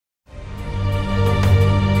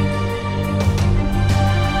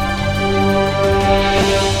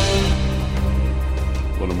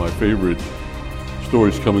favorite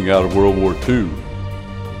stories coming out of World War II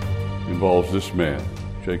involves this man,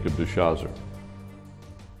 Jacob de Chazer.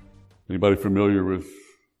 Anybody familiar with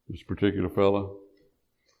this particular fellow?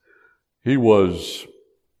 He was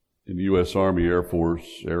in the U.S. Army, Air Force,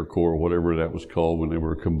 Air Corps, whatever that was called when they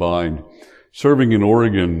were combined, serving in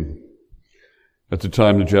Oregon at the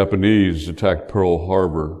time the Japanese attacked Pearl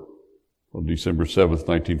Harbor on December 7th,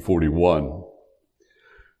 1941.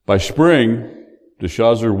 By spring, de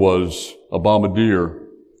Chazer was a bombardier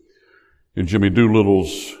in Jimmy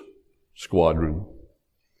Doolittle's squadron,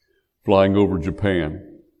 flying over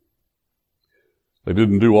Japan. They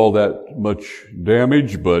didn't do all that much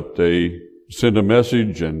damage, but they sent a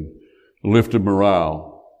message and lifted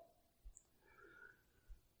morale.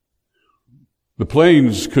 The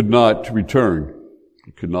planes could not return.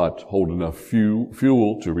 They could not hold enough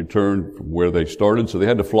fuel to return from where they started, so they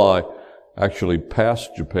had to fly actually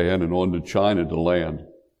past Japan and on to China to land.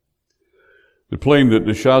 The plane that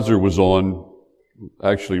de Chazer was on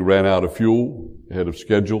actually ran out of fuel ahead of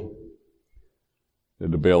schedule. They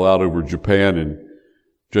had to bail out over Japan, and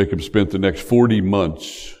Jacob spent the next 40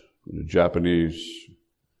 months in a Japanese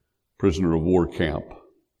prisoner of war camp.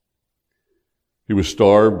 He was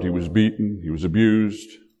starved, he was beaten, he was abused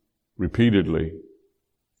repeatedly.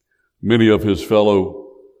 Many of his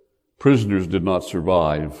fellow prisoners did not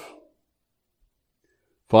survive.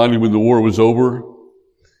 Finally, when the war was over,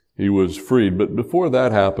 he was freed. But before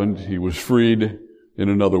that happened, he was freed in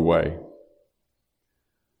another way.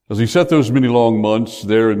 As he sat those many long months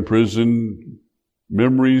there in prison,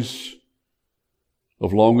 memories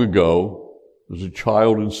of long ago, as a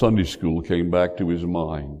child in Sunday school, came back to his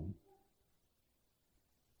mind.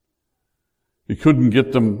 He couldn't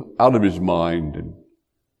get them out of his mind, and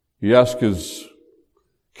he asked his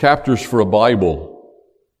captors for a Bible.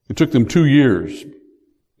 It took them 2 years.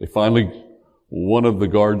 One of the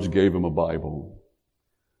guards gave him a Bible.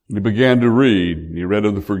 And he began to read, and he read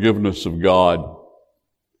of the forgiveness of God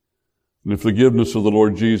and the forgiveness of the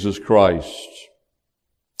Lord Jesus Christ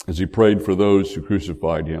as he prayed for those who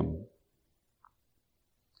crucified him.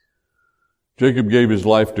 Jacob gave his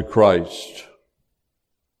life to Christ,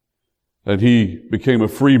 and he became a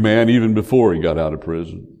free man even before he got out of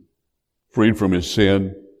prison. Freed from his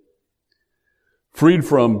sin, freed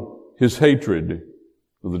from his hatred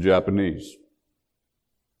of the Japanese.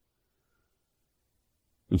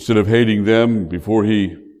 Instead of hating them, before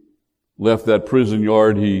he left that prison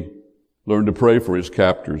yard, he learned to pray for his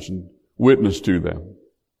captors and witness to them,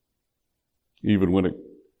 even when it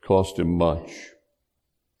cost him much.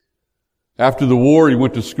 After the war, he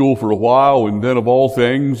went to school for a while, and then of all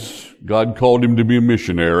things, God called him to be a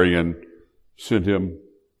missionary and sent him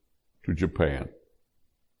to Japan.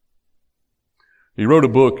 He wrote a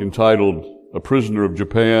book entitled A Prisoner of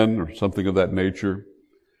Japan, or something of that nature.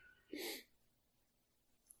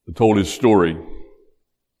 It told his story.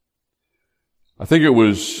 I think it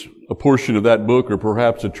was a portion of that book, or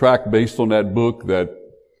perhaps a tract based on that book, that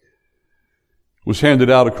was handed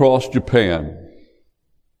out across Japan,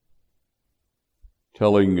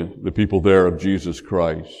 telling the people there of Jesus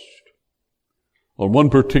Christ. On one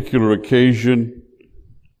particular occasion,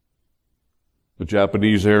 the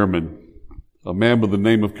Japanese airman, a man by the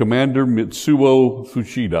name of Commander Mitsuo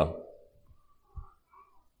Fuchida,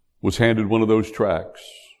 was handed one of those tracts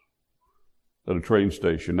at a train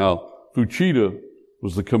station. Now, Fuchida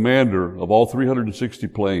was the commander of all 360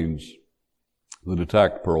 planes that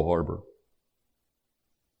attacked Pearl Harbor.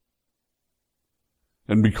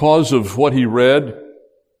 And because of what he read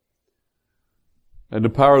and the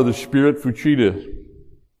power of the Spirit, Fuchida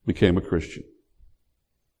became a Christian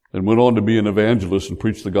and went on to be an evangelist and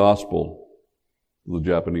preach the gospel to the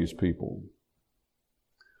Japanese people.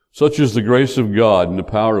 Such is the grace of God and the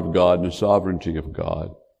power of God and the sovereignty of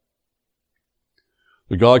God.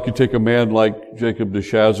 That God could take a man like Jacob de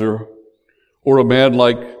Chazer or a man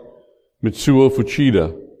like Mitsuo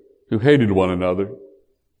Fuchida, who hated one another,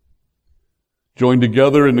 joined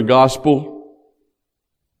together in the gospel,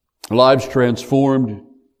 lives transformed,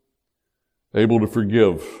 able to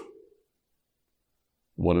forgive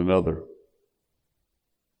one another.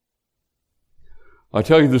 I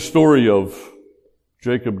tell you the story of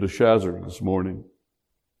Jacob de Chazer this morning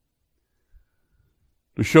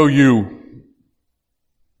to show you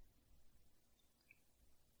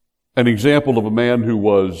an example of a man who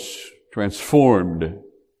was transformed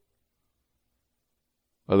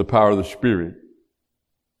by the power of the Spirit,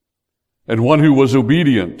 and one who was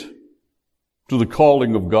obedient to the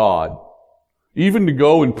calling of God, even to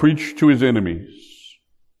go and preach to his enemies.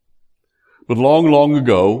 But long, long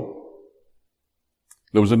ago,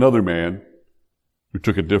 there was another man who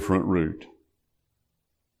took a different route.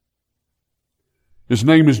 His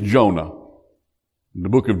name is Jonah. The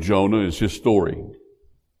book of Jonah is his story.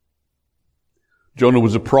 Jonah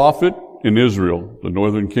was a prophet in Israel, the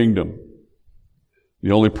northern kingdom.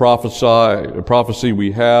 The only prophecy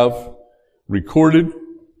we have recorded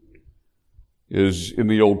is in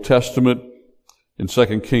the Old Testament in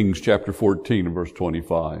 2 Kings chapter 14 and verse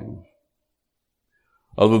 25.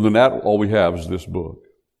 Other than that, all we have is this book.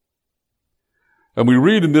 And we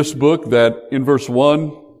read in this book that in verse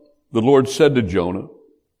 1, the Lord said to Jonah,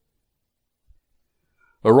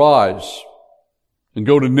 "Arise and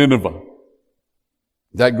go to Nineveh,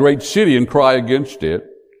 that great city, and cry against it,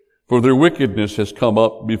 for their wickedness has come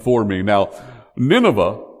up before me." Now,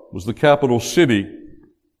 Nineveh was the capital city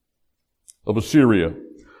of Assyria,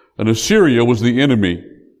 and Assyria was the enemy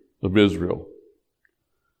of Israel.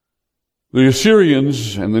 The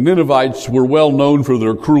Assyrians and the Ninevites were well known for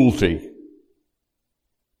their cruelty,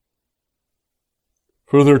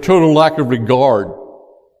 for their total lack of regard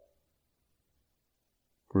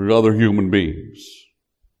for other human beings.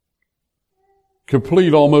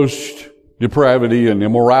 Complete almost depravity and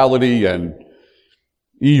immorality and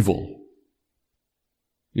evil.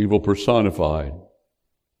 Evil personified.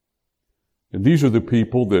 And these are the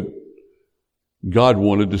people that God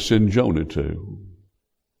wanted to send Jonah to,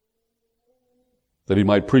 that he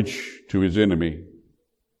might preach to his enemy.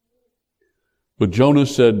 But Jonah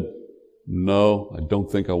said, "No, I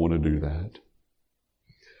don't think I want to do that."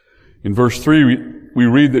 In verse 3, we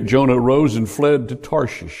read that Jonah arose and fled to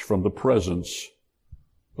Tarshish from the presence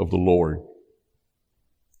of the Lord.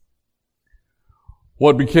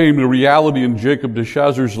 What became the reality in Jacob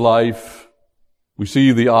Belshazzar's life, we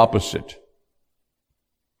see the opposite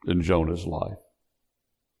in Jonah's life.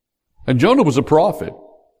 And Jonah was a prophet,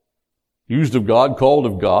 used of God, called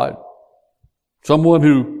of God, someone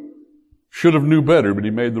who should have knew better, but he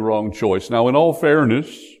made the wrong choice. Now, in all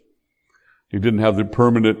fairness, he didn't have the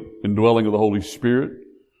permanent indwelling of the Holy Spirit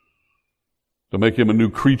to make him a new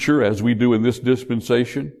creature as we do in this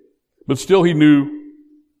dispensation. But still he knew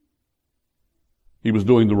he was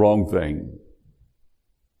doing the wrong thing.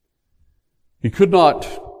 He could not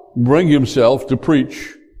bring himself to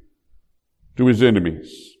preach to his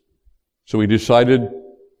enemies. So he decided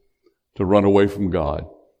to run away from God.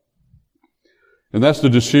 And that's the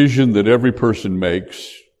decision that every person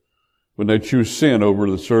makes when they choose sin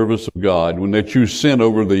over the service of God, when they choose sin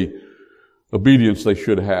over the obedience they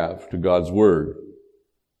should have to God's Word.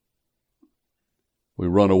 We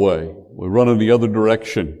run away. We run in the other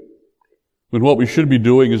direction, when what we should be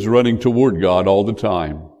doing is running toward God all the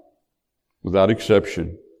time, without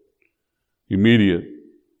exception. Immediate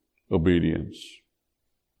obedience.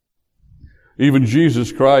 Even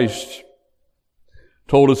Jesus Christ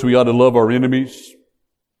told us we ought to love our enemies,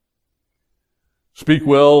 speak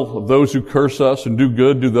well of those who curse us, and do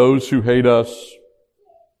good to those who hate us,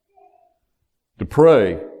 to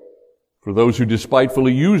pray for those who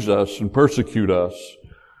despitefully use us and persecute us.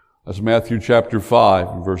 That's Matthew chapter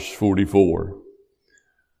 5, verse 44.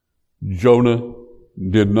 Jonah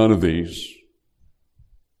did none of these.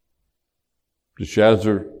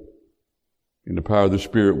 Belshazzar, in the power of the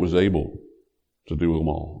Spirit, was able to do them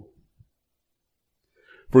all.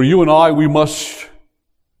 For you and I, we must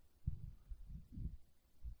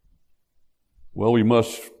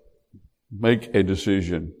make a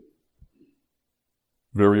decision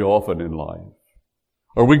very often in life.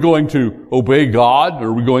 Are we going to obey God, or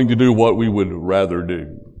are we going to do what we would rather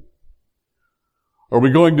do? Are we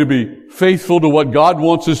going to be faithful to what God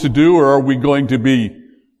wants us to do, or are we going to be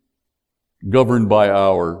governed by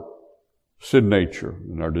our sin nature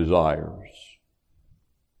and our desires?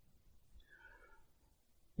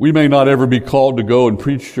 We may not ever be called to go and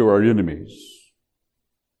preach to our enemies,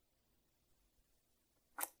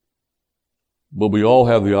 but we all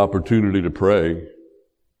have the opportunity to pray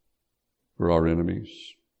for our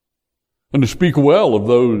enemies and to speak well of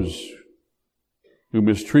those who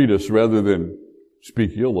mistreat us rather than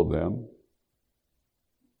speak ill of them.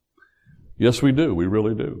 Yes, we do. We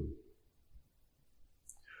really do.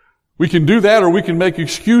 We can do that, or we can make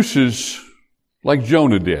excuses like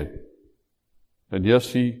Jonah did. And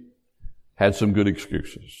yes, he had some good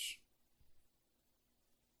excuses.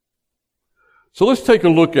 So let's take a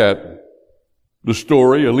look at the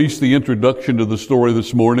story, at least the introduction to the story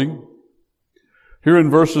this morning. Here in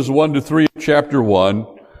verses 1 to 3 of chapter 1,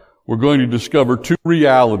 we're going to discover two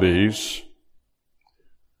realities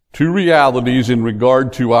in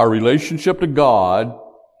regard to our relationship to God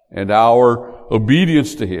and our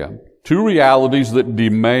obedience to Him. Two realities that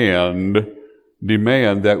demand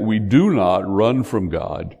that we do not run from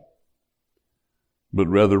God, but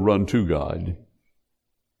rather run to God.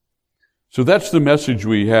 So that's the message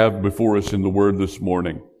we have before us in the Word this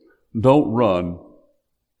morning. Don't run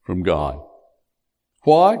from God.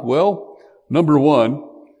 Why? Well, number one,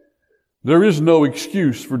 there is no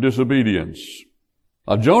excuse for disobedience.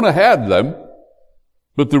 Now, Jonah had them,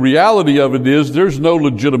 but the reality of it is there's no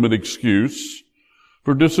legitimate excuse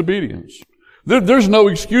for disobedience. There's no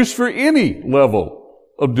excuse for any level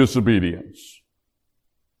of disobedience.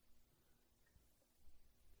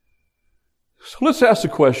 So let's ask the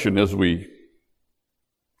question as we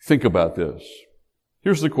think about this.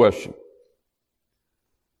 Here's the question.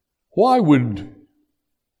 Why would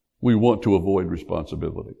we want to avoid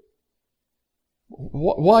responsibility?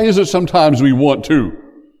 Why is it sometimes we want to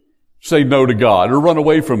say no to God or run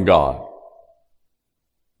away from God?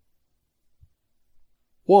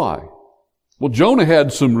 Why? Well, Jonah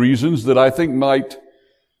had some reasons that I think might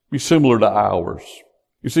be similar to ours.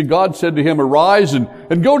 You see, God said to him, arise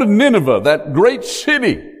and go to Nineveh, that great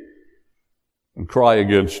city, and cry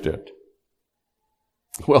against it.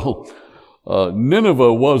 Well,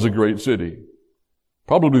 Nineveh was a great city.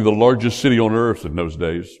 Probably the largest city on earth in those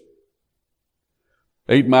days.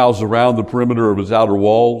 8 miles around the perimeter of its outer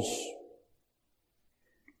walls.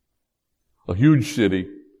 A huge city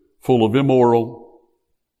full of immoral,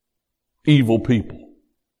 evil people.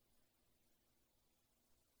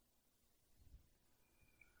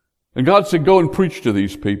 And God said, go and preach to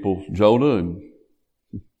these people, Jonah, and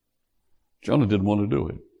Jonah didn't want to do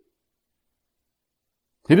it.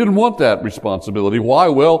 He didn't want that responsibility. Why?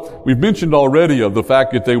 Well, we've mentioned already of the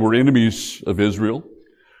fact that they were enemies of Israel.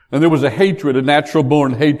 And there was a hatred, a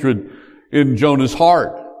natural-born hatred in Jonah's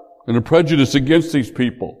heart and a prejudice against these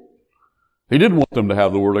people. He didn't want them to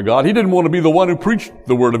have the Word of God. He didn't want to be the one who preached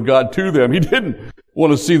the Word of God to them. He didn't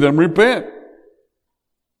want to see them repent.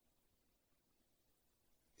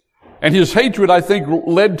 And his hatred, I think,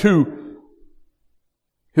 led to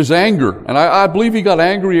his anger. And I believe he got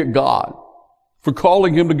angry at God for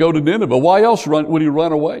calling him to go to Nineveh. Why else would he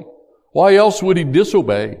run away? Why else would he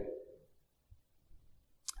disobey?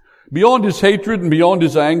 Beyond his hatred and beyond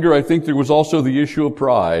his anger, I think there was also the issue of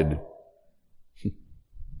pride.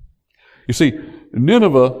 You see,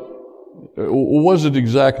 Nineveh wasn't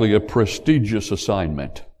exactly a prestigious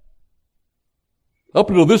assignment. Up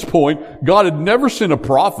until this point, God had never sent a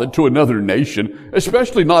prophet to another nation,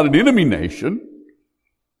 especially not an enemy nation.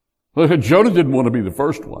 Jonah didn't want to be the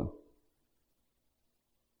first one.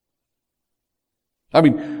 I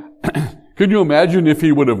mean, can you imagine if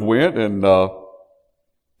he would have went and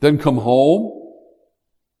then come home?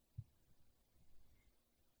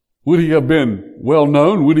 Would he have been well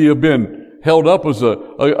known? Would he have been held up as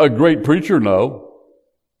a great preacher? No.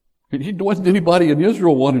 He wasn't anybody in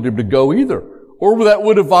Israel wanted him to go either, or that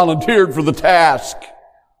would have volunteered for the task.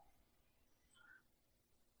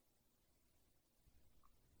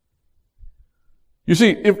 You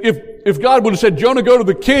see, if God would have said, Jonah, go to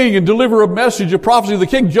the king and deliver a message, a prophecy to the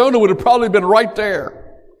king, Jonah would have probably been right there.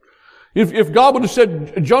 If God would have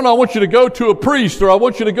said, Jonah, I want you to go to a priest, or I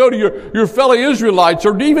want you to go to your fellow Israelites,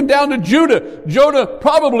 or even down to Judah, Jonah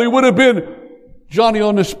probably would have been Johnny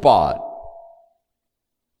on the spot.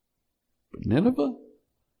 But Nineveh?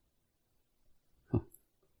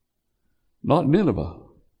 Not Nineveh.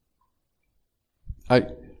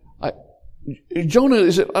 Jonah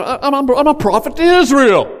is, I'm a prophet to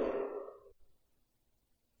Israel.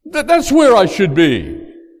 That's where I should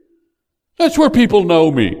be. That's where people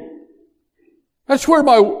know me. That's where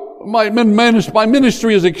my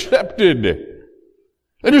ministry is accepted.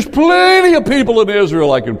 And there's plenty of people in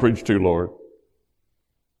Israel I can preach to, Lord.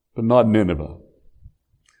 But not Nineveh.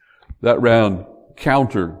 That ran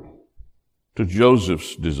counter to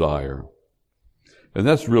Joseph's desire. And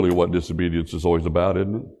that's really what disobedience is always about,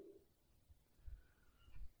 isn't it?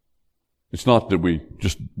 It's not that we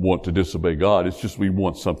just want to disobey God. It's just we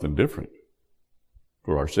want something different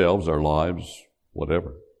for ourselves, our lives,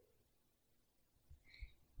 whatever.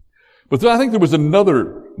 But then I think there was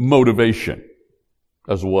another motivation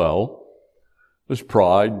as well. There's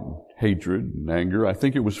pride, hatred, and anger. I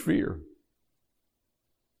think it was fear.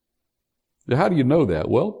 Now, how do you know that?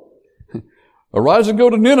 Well, arise and go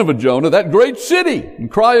to Nineveh, Jonah, that great city,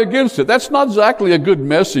 and cry against it. That's not exactly a good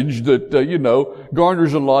message that,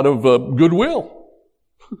 garners a lot of goodwill.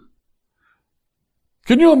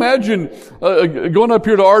 Can you imagine going up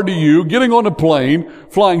here to RDU, getting on a plane,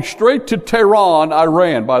 flying straight to Tehran,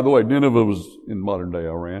 Iran? By the way, Nineveh was in modern-day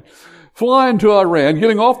Iran. Flying to Iran,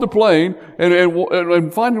 getting off the plane,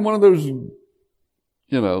 and finding one of those,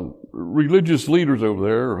 religious leaders over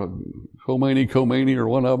there, Khomeini or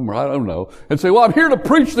one of them, or I don't know, and say, well, I'm here to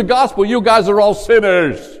preach the gospel. You guys are all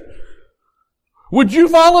sinners. Would you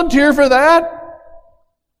volunteer for that?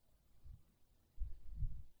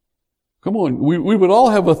 Come on, we would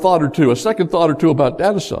all have a thought or two, a second thought or two about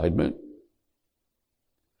that assignment.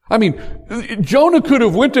 I mean, Jonah could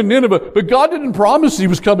have went to Nineveh, but God didn't promise he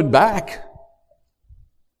was coming back.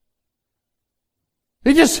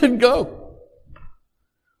 He just said go.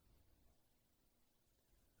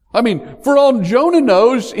 I mean, for all Jonah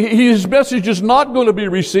knows, his message is not going to be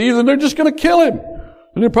received, and they're just going to kill him.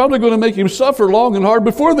 And they're probably going to make him suffer long and hard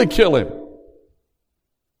before they kill him.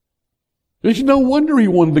 There's no wonder he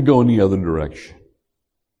wanted to go in the other direction.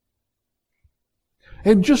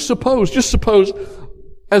 And just suppose,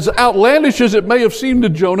 as outlandish as it may have seemed to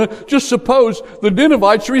Jonah, just suppose the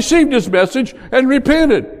Ninevites received his message and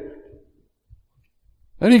repented.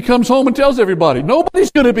 And he comes home and tells everybody,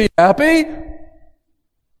 nobody's going to be happy.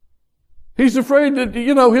 He's afraid that,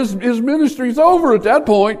 his ministry's over at that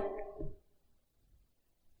point.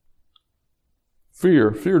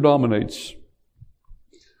 Fear dominates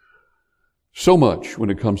so much when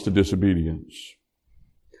it comes to disobedience.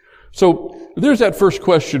 So there's that first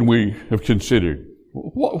question we have considered.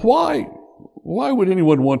 Why would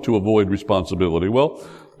anyone want to avoid responsibility? Well,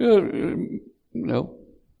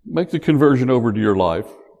 make the conversion over to your life.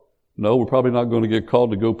 No, we're probably not going to get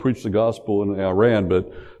called to go preach the gospel in Iran,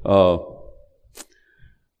 but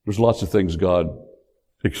there's lots of things God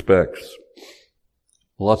expects.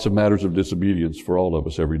 Lots of matters of disobedience for all of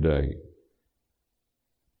us every day.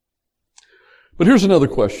 But here's another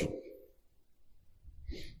question.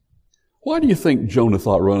 Why do you think Jonah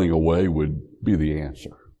thought running away would be the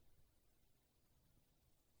answer?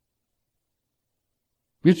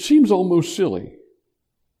 It seems almost silly.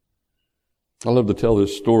 I love to tell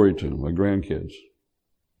this story to my grandkids.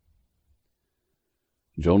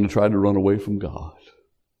 Jonah tried to run away from God.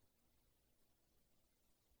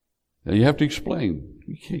 Now you have to explain.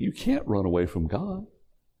 You can't run away from God.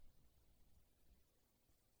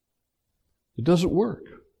 It doesn't work.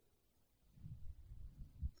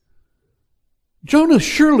 Jonah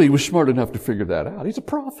surely was smart enough to figure that out. He's a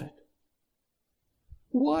prophet.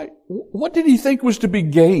 Why? What did he think was to be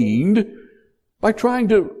gained by trying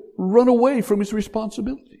to run away from his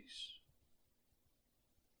responsibilities?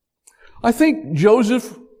 I think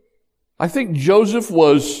Joseph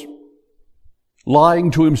was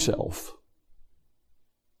lying to himself.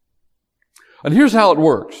 And here's how it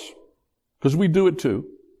works, because we do it too.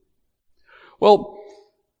 Well,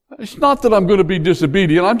 it's not that I'm going to be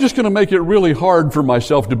disobedient. I'm just going to make it really hard for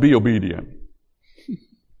myself to be obedient.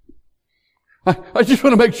 I just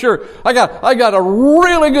want to make sure I got a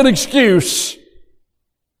really good excuse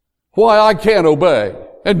why I can't obey,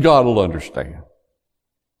 and God will understand.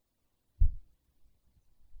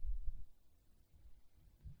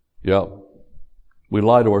 Yeah, we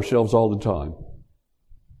lie to ourselves all the time.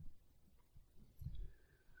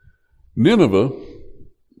 Nineveh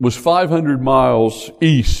was 500 miles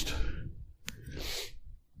east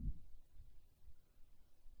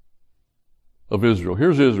of Israel.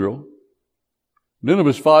 Here's Israel. Nineveh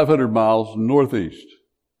is 500 miles northeast.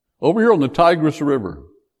 Over here on the Tigris River.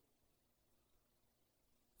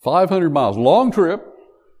 500 miles. Long trip.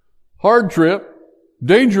 Hard trip.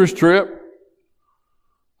 Dangerous trip.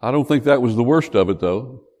 I don't think that was the worst of it,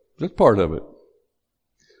 though. That's part of it.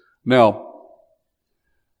 Now,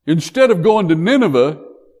 instead of going to Nineveh,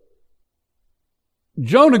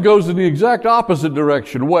 Jonah goes in the exact opposite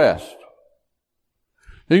direction, west.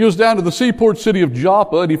 He goes down to the seaport city of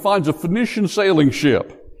Joppa and he finds a Phoenician sailing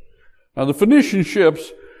ship. Now the Phoenician ships,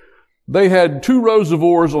 they had 2 rows of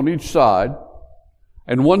oars on each side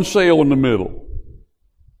and 1 sail in the middle.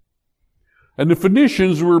 And the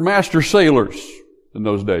Phoenicians were master sailors in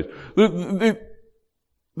those days. The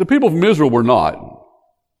people from Israel were not.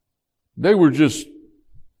 They were just,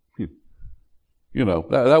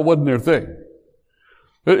 that wasn't their thing.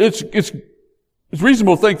 It's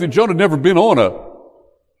reasonable to think that Jonah had never been on a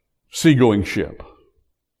seagoing ship.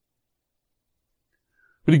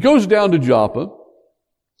 But he goes down to Joppa.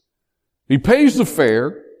 He pays the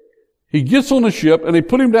fare. He gets on the ship and they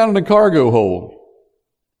put him down in a cargo hold.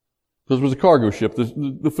 Because it was a cargo ship.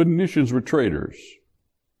 The Phoenicians were traders.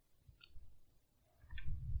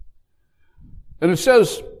 And it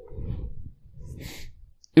says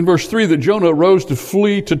in verse 3 that Jonah rose to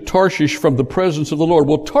flee to Tarshish from the presence of the Lord.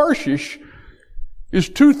 Well, Tarshish is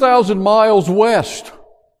 2,000 miles west.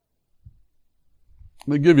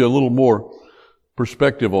 Let me give you a little more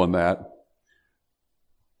perspective on that.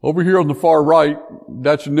 Over here on the far right,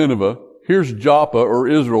 that's Nineveh. Here's Joppa, or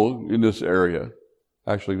Israel, in this area.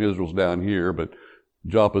 Actually, Israel's down here, but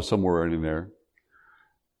Joppa's somewhere in there.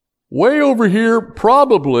 Way over here,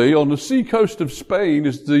 probably on the sea coast of Spain,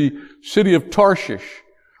 is the city of Tarshish.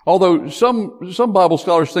 Although some Bible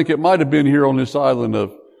scholars think it might have been here on this island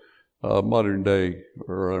modern day,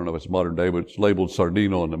 or I don't know if it's modern day, but it's labeled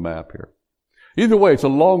Sardino on the map here. Either way, it's a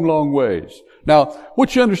long, long ways. Now,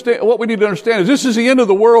 what we need to understand is this is the end of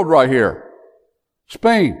the world right here.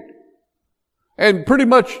 Spain. And pretty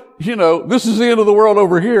much, this is the end of the world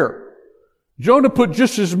over here. Jonah put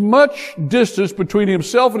just as much distance between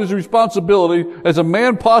himself and his responsibility as a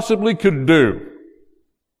man possibly could do.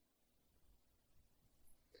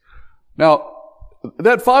 Now,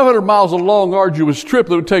 that 500 miles a long, arduous trip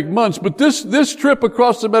that would take months, but this trip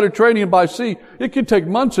across the Mediterranean by sea, it could take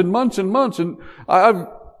months and months and months. And I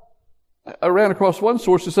ran across one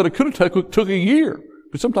source that said it could have took a year.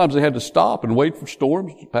 But sometimes they had to stop and wait for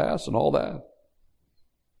storms to pass and all that.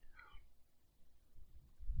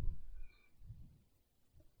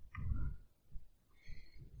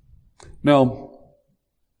 Now,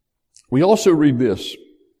 we also read this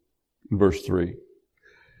in verse 3.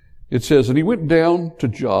 It says, and he went down to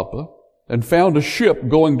Joppa and found a ship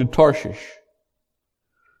going to Tarshish.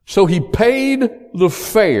 So he paid the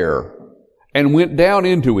fare and went down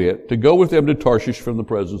into it to go with them to Tarshish from the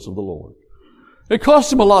presence of the Lord. It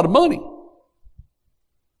cost him a lot of money.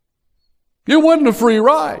 It wasn't a free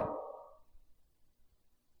ride.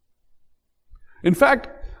 In fact,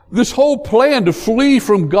 this whole plan to flee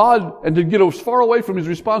from God and to get as far away from his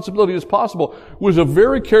responsibility as possible was a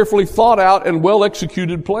very carefully thought out and well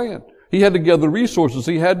executed plan. He had to gather resources.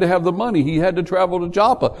 He had to have the money. He had to travel to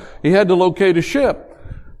Joppa. He had to locate a ship.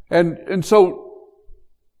 And so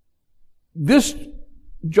this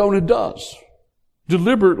Jonah does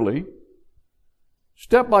deliberately,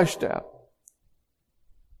 step by step.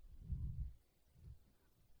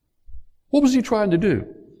 What was he trying to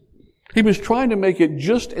do? He was trying to make it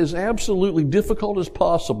just as absolutely difficult as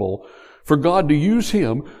possible for God to use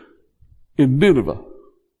him in Nineveh.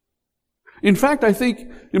 In fact, I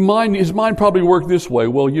think his mind probably worked this way.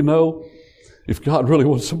 Well, if God really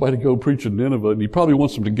wants somebody to go preach in Nineveh, and he probably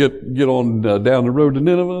wants them to get on down the road to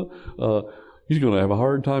Nineveh, he's going to have a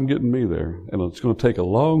hard time getting me there. And it's going to take a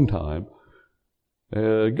long time.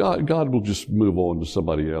 God will just move on to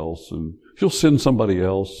somebody else, and he'll send somebody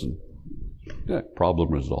else, and problem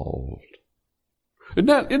resolved.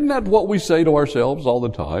 Isn't that what we say to ourselves all the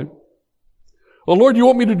time? Well, Lord, you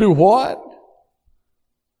want me to do what?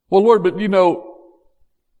 Well, Lord, but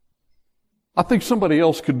I think somebody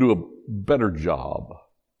else could do a better job.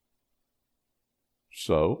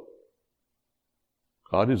 So,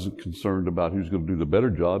 God isn't concerned about who's going to do the better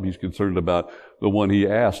job. He's concerned about the one he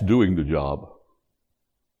asked doing the job.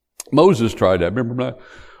 Moses tried that. Remember that?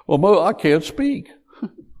 Well, I can't speak.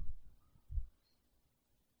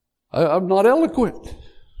 I'm not eloquent.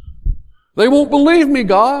 They won't believe me,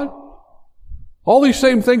 God. All these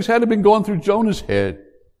same things had to been going through Jonah's head.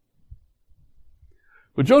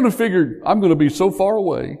 But Jonah figured, I'm going to be so far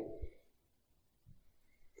away.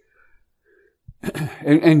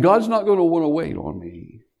 And God's not going to want to wait on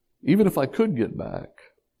me, even if I could get back.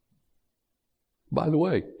 By the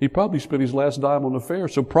way, he probably spent his last dime on the fare,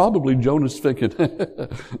 so probably Jonah's thinking,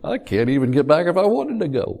 I can't even get back if I wanted to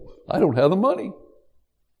go. I don't have the money.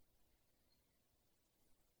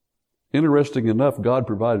 Interesting enough, God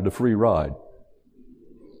provided a free ride.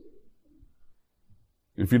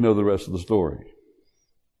 If you know the rest of the story.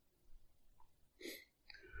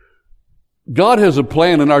 God has a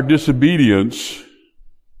plan, and our disobedience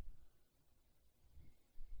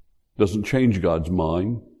doesn't change God's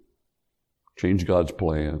mind, change God's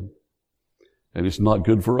plan, and it's not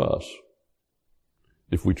good for us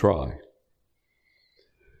if we try.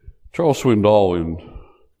 Charles Swindoll, in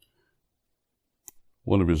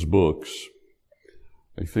one of his books,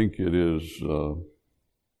 I think it is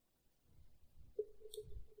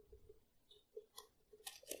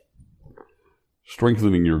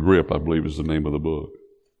Strengthening Your Grip, I believe is the name of the book.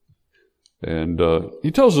 And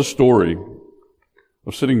he tells a story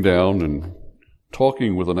of sitting down and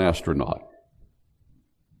talking with an astronaut.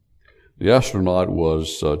 The astronaut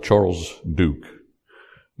was Charles Duke.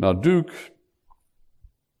 Now, Duke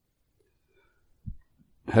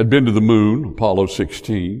had been to the moon, Apollo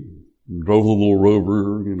 16, drove the little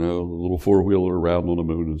rover, the little four-wheeler around on the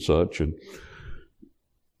moon and such. And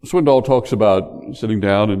Swindoll talks about sitting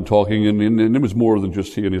down and talking, and it was more than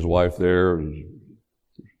just he and his wife there. It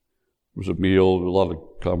was a meal, a lot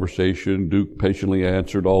of conversation. Duke patiently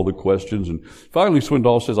answered all the questions. And finally,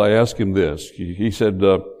 Swindoll says, I asked him this. He said,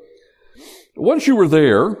 once you were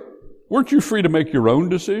there, weren't you free to make your own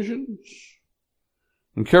decisions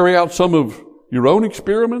and carry out some of your own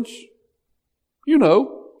experiments?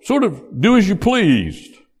 Sort of do as you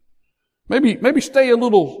pleased. Maybe stay a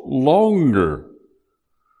little longer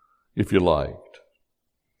if you liked.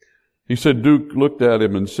 He said, Duke looked at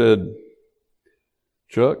him and said,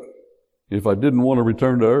 Chuck, if I didn't want to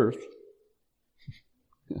return to earth.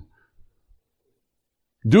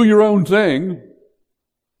 Do your own thing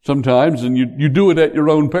sometimes, and you do it at your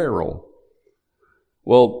own peril.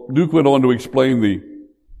 Well, Duke went on to explain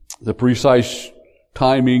the precise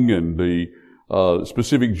timing and the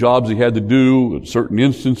specific jobs he had to do in certain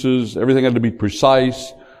instances. Everything had to be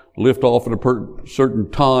precise, lift off at a certain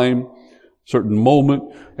time, certain moment,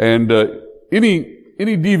 and any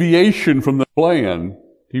deviation from the plan,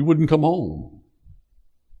 he wouldn't come home.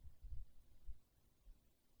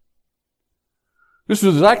 This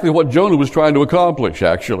is exactly what Jonah was trying to accomplish,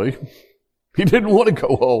 actually. He didn't want to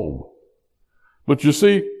go home. But you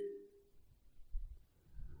see,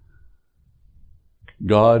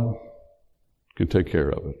 God can take care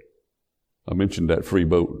of it. I mentioned that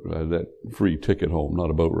free ticket home, not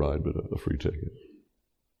a boat ride, but a free ticket.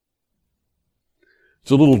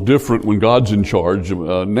 It's a little different when God's in charge.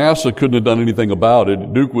 NASA couldn't have done anything about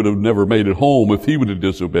it. Duke would have never made it home if he would have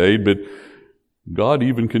disobeyed, but God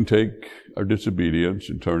even can take our disobedience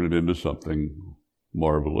and turn it into something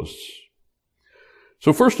marvelous.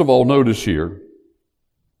 So first of all, notice here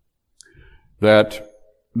that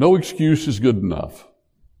no excuse is good enough.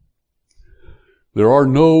 There are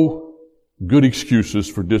no good excuses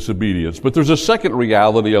for disobedience. But there's a second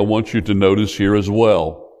reality I want you to notice here as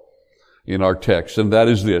well in our text, and that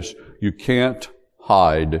is this: you can't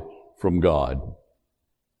hide from God.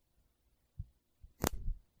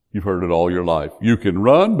 You've heard it all your life. You can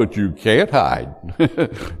run, but you can't hide.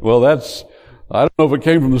 Well, I don't know if it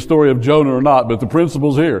came from the story of Jonah or not, but the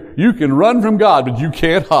principle's here. You can run from God, but you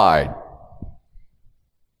can't hide.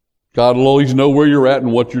 God will always know where you're at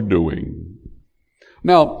and what you're doing.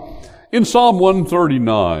 Now, in Psalm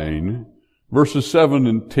 139, verses 7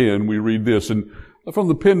 and 10, we read this, and from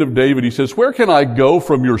the pen of David, he says, "Where can I go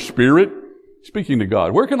from your spirit?" Speaking to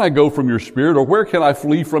God. "Where can I go from your spirit, or where can I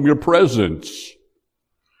flee from your presence?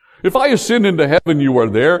 If I ascend into heaven, you are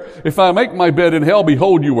there. If I make my bed in hell,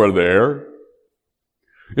 behold, you are there.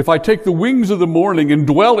 If I take the wings of the morning and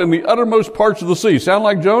dwell in the uttermost parts of the sea," sound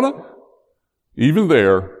like Jonah? "Even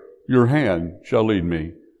there, your hand shall lead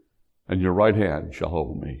me, and your right hand shall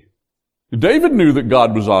hold me." David knew that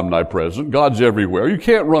God was omnipresent. God's everywhere. You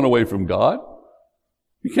can't run away from God.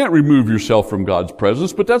 You can't remove yourself from God's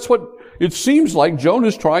presence, but that's what it seems like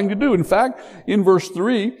Jonah's trying to do. In fact, in verse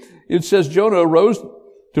 3, it says Jonah arose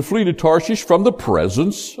to flee to Tarshish from the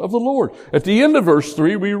presence of the Lord. At the end of verse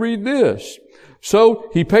 3, we read this: "So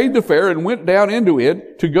he paid the fare and went down into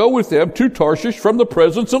it to go with them to Tarshish from the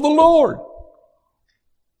presence of the Lord."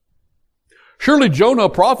 Surely Jonah, a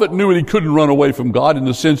prophet, knew that he couldn't run away from God in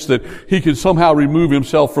the sense that he could somehow remove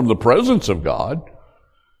himself from the presence of God.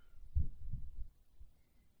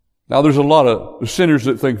 Now, there's a lot of sinners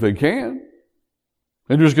that think they can.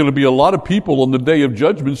 And there's going to be a lot of people on the day of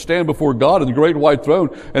judgment stand before God in the great white throne,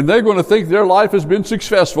 and they're going to think their life has been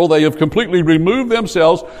successful. They have completely removed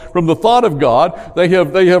themselves from the thought of God. They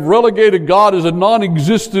have relegated God as a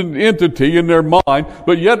non-existent entity in their mind,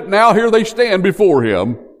 but yet now here they stand before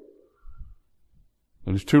Him.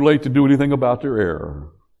 And it's too late to do anything about their error.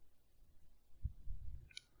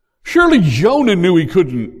 Surely Jonah knew he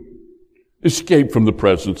couldn't escape from the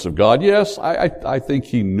presence of God. Yes, I think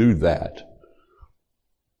he knew that.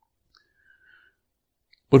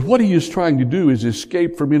 But what he is trying to do is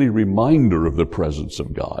escape from any reminder of the presence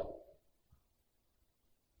of God.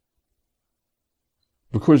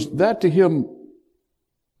 Because that to him,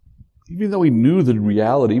 even though he knew the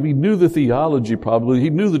reality, he knew the theology probably, he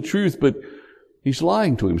knew the truth, but he's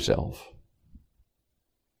lying to himself.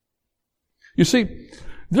 You see,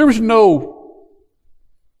 there's no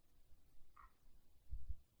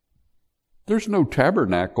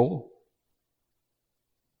tabernacle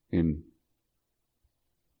in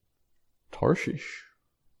Tarshish.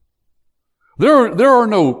 There are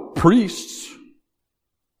no priests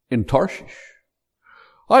in Tarshish.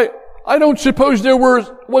 I don't suppose there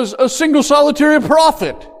was a single solitary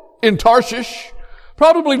prophet in Tarshish.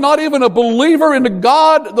 Probably not even a believer in the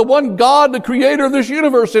God, the one God, the creator of this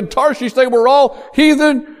universe. In Tarshish, they were all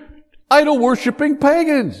heathen, idol-worshipping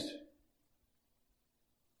pagans.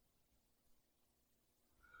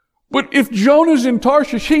 But if Jonah's in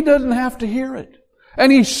Tarshish, he doesn't have to hear it.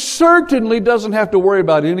 And he certainly doesn't have to worry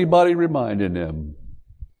about anybody reminding him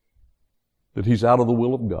that he's out of the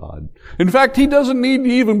will of God. In fact, he doesn't need to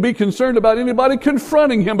even be concerned about anybody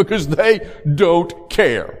confronting him because they don't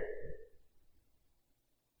care.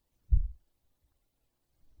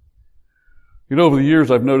 You know, over the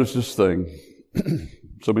years, I've noticed this thing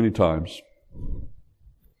so many times.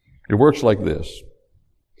 It works like this.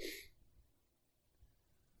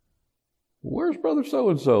 "Where's Brother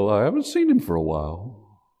so-and-so? I haven't seen him for a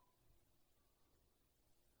while."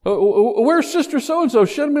 Where's Sister So-and-so?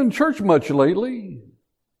 She hasn't been in church much lately.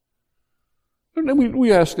 And then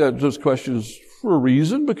we ask those questions for a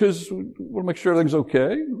reason, because we want to make sure everything's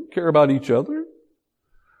okay, we care about each other.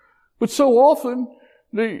 But so often,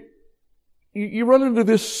 you run into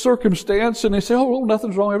this circumstance and they say, oh, well,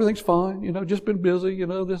 nothing's wrong, everything's fine, just been busy,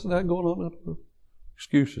 this and that going on.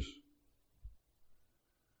 Excuses.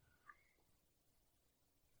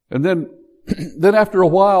 And then after a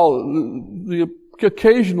while, the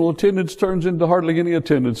occasional attendance turns into hardly any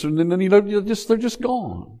attendance, and then they're just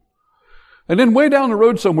gone. And then way down the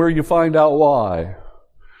road somewhere you find out why.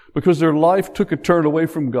 Because their life took a turn away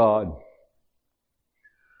from God.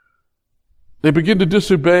 They begin to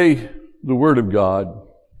disobey the Word of God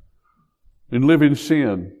and live in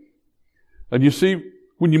sin. And you see,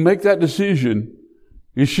 when you make that decision,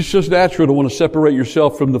 it's just natural to want to separate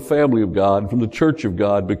yourself from the family of God, from the church of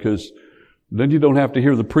God, because then you don't have to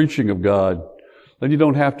hear the preaching of God. Then you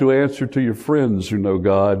don't have to answer to your friends who know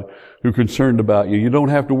God, who are concerned about you. You don't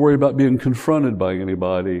have to worry about being confronted by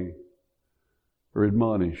anybody or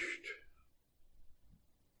admonished.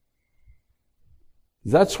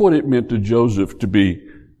 That's what it meant to Joseph to be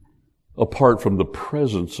apart from the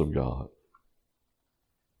presence of God.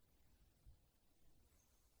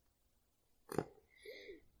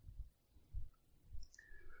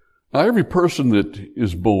 Now, every person that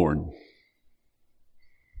is born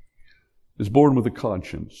with a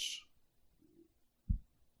conscience.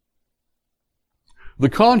 The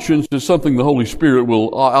conscience is something the Holy Spirit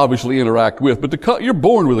will obviously interact with, but you're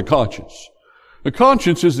born with a conscience. The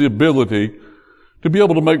conscience is the ability to be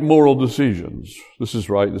able to make moral decisions. This is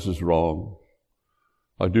right, this is wrong.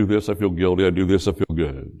 I do this, I feel guilty. I do this, I feel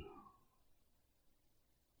good.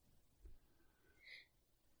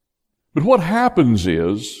 But what happens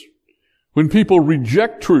is, when people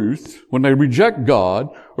reject truth, when they reject God,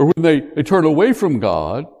 or when they turn away from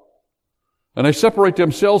God, and they separate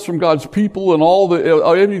themselves from God's people and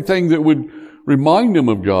anything that would remind them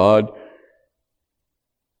of God,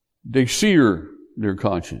 they sear their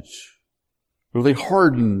conscience, or they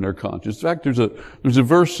harden their conscience. In fact, there's a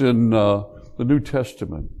verse in the New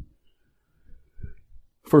Testament,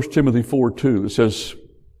 1 Timothy 4:2, that says,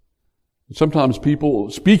 sometimes people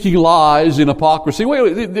speaking lies in hypocrisy.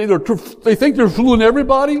 They think they're fooling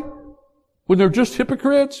everybody when they're just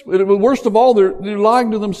hypocrites. Worst of all, they're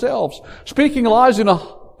lying to themselves. Speaking lies in a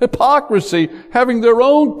hypocrisy, having their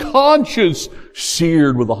own conscience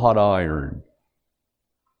seared with a hot iron.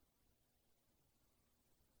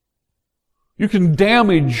 You can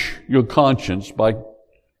damage your conscience by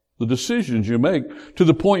the decisions you make to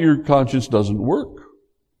the point your conscience doesn't work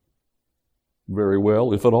very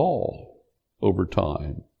well, if at all, over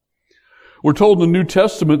time. We're told in the New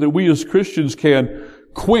Testament that we as Christians can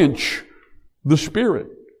quench the Spirit.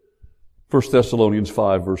 1 Thessalonians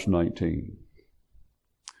 5, verse 19.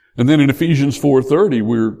 And then in Ephesians 4:30,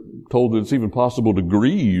 we're told that it's even possible to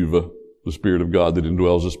grieve the Spirit of God that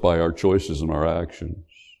indwells us by our choices and our actions.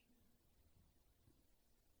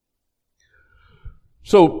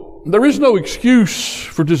 So, there is no excuse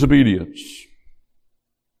for disobedience.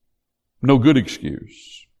 No good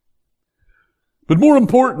excuse. But more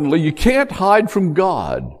importantly, you can't hide from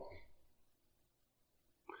God.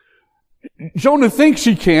 Jonah thinks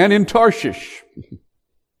he can in Tarshish.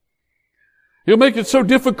 He'll make it so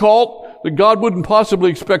difficult that God wouldn't possibly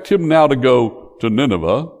expect him now to go to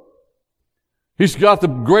Nineveh. He's got the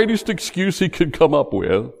greatest excuse he could come up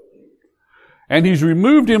with. And he's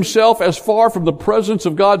removed himself as far from the presence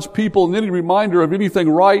of God's people and any reminder of anything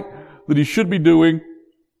right that he should be doing.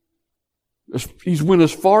 He's went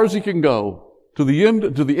as far as he can go. To the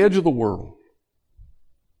edge of the world.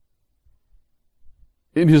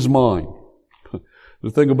 In his mind. The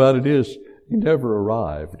thing about it is, he never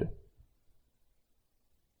arrived.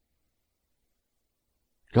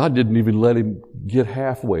 God didn't even let him get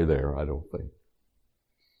halfway there, I don't think.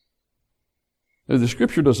 And the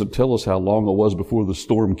Scripture doesn't tell us how long it was before the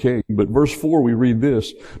storm came, but verse 4 we read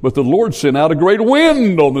this, "But the Lord sent out a great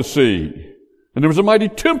wind on the sea, and there was a mighty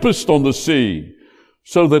tempest on the sea,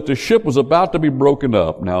 so that the ship was about to be broken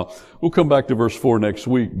up." Now, we'll come back to verse 4 next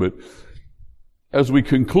week, but as we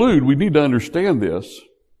conclude, we need to understand this.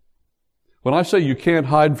 When I say you can't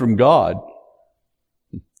hide from God,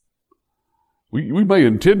 we may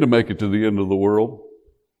intend to make it to the end of the world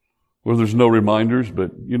where there's no reminders,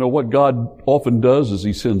 but you know what God often does is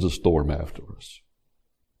He sends a storm after us.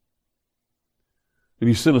 And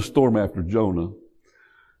He sent a storm after Jonah.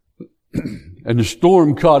 And the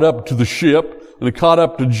storm caught up to the ship, and it caught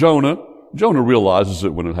up to Jonah. Jonah realizes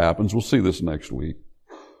it when it happens. We'll see this next week.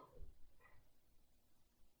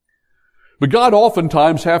 But God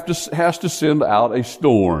oftentimes has to send out a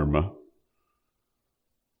storm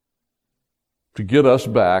to get us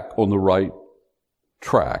back on the right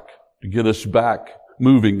track, to get us back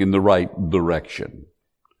moving in the right direction.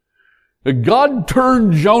 God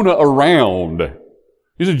turned Jonah around.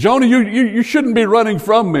 He said, Jonah, you shouldn't be running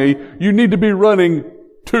from me. You need to be running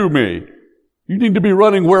to me. You need to be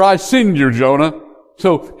running where I send you, Jonah.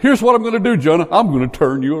 So here's what I'm going to do, Jonah. I'm going to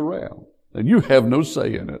turn you around. And you have no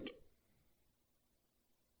say in it.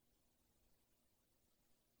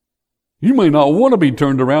 You may not want to be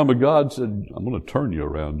turned around, but God said, I'm going to turn you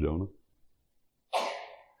around, Jonah.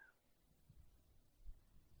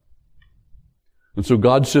 And so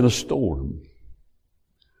God sent a storm.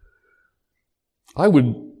 I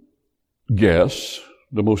would guess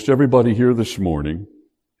that most everybody here this morning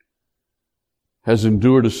has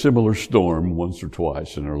endured a similar storm once or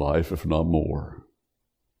twice in their life, if not more.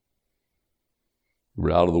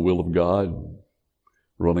 We're out of the will of God,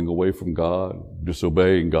 running away from God,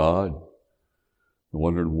 disobeying God, and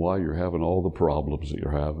wondering why you're having all the problems that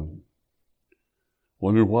you're having.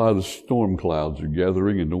 Wondering why the storm clouds are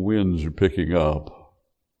gathering and the winds are picking up.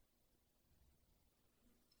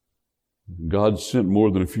 God sent more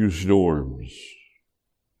than a few storms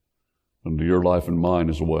into your life and mine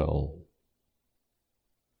as well.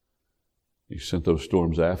 He sent those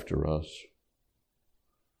storms after us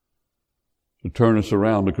to turn us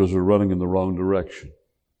around because we're running in the wrong direction.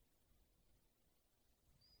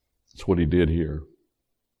 That's what He did here.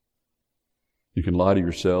 You can lie to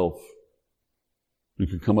yourself. You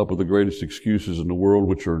can come up with the greatest excuses in the world,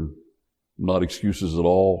 which are not excuses at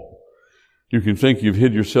all. You can think you've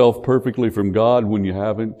hid yourself perfectly from God when you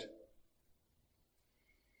haven't.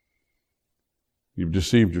 You've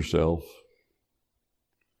deceived yourself.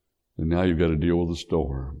 And now you've got to deal with the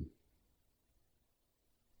storm.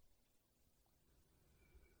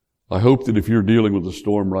 I hope that if you're dealing with the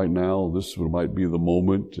storm right now, this might be the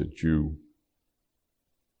moment that you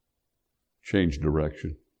change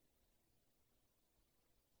direction.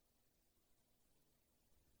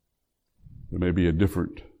 There may be a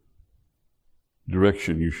different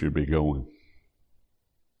direction you should be going,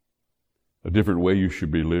 a different way you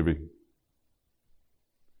should be living.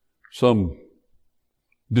 Some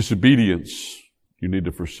disobedience you need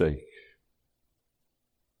to forsake.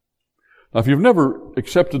 Now, if you've never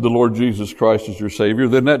accepted the Lord Jesus Christ as your Savior,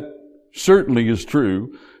 then that certainly is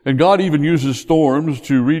true. And God even uses storms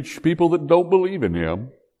to reach people that don't believe in Him.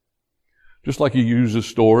 Just like He uses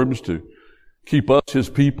storms to keep us, His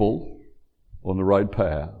people, on the right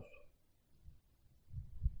path.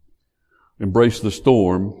 Embrace the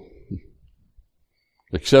storm.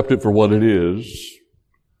 Accept it for what it is.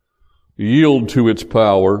 Yield to its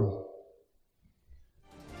power.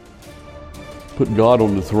 Put God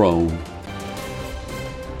on the throne.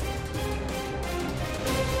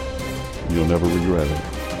 You'll never regret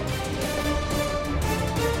it.